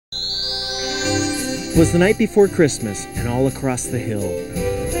'Twas the night before Christmas, and all across the hill,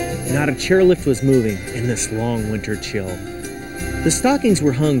 not a chairlift was moving in this long winter chill. The stockings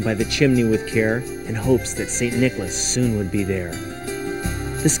were hung by the chimney with care, in hopes that St. Nicholas soon would be there.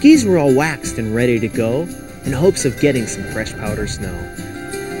 The skis were all waxed and ready to go, in hopes of getting some fresh powder snow.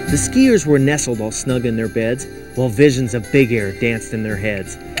 The skiers were nestled all snug in their beds, while visions of big air danced in their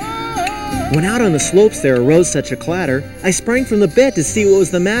heads. When out on the slopes there arose such a clatter, I sprang from the bed to see what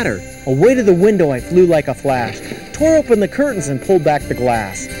was the matter. Away to the window I flew like a flash, tore open the curtains and pulled back the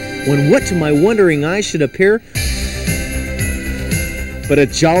glass, when what to my wondering eyes should appear but a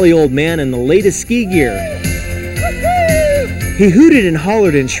jolly old man in the latest ski gear. He hooted and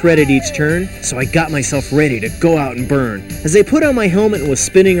hollered and shredded each turn, so I got myself ready to go out and burn. As I put on my helmet and was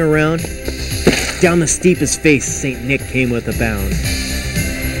spinning around, down the steepest face St. Nick came with a bound.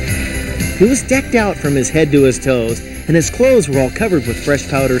 He was decked out from his head to his toes, and his clothes were all covered with fresh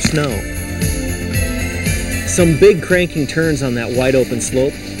powder snow. Some big cranking turns on that wide open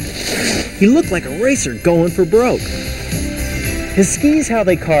slope. He looked like a racer going for broke. His skis how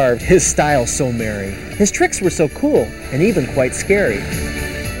they carved, his style so merry. His tricks were so cool, and even quite scary.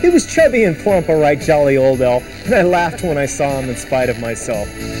 He was chubby and plump, a right jolly old elf, and I laughed when I saw him in spite of myself.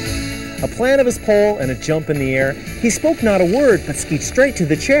 A plant of his pole and a jump in the air, he spoke not a word, but skied straight to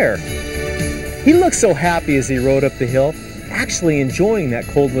the chair. He looked so happy as he rode up the hill, actually enjoying that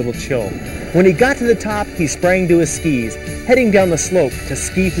cold little chill. When he got to the top, he sprang to his skis, heading down the slope to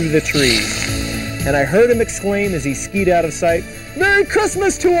ski through the trees. And I heard him exclaim as he skied out of sight, "Merry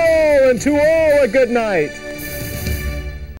Christmas to all, and to all a good night!"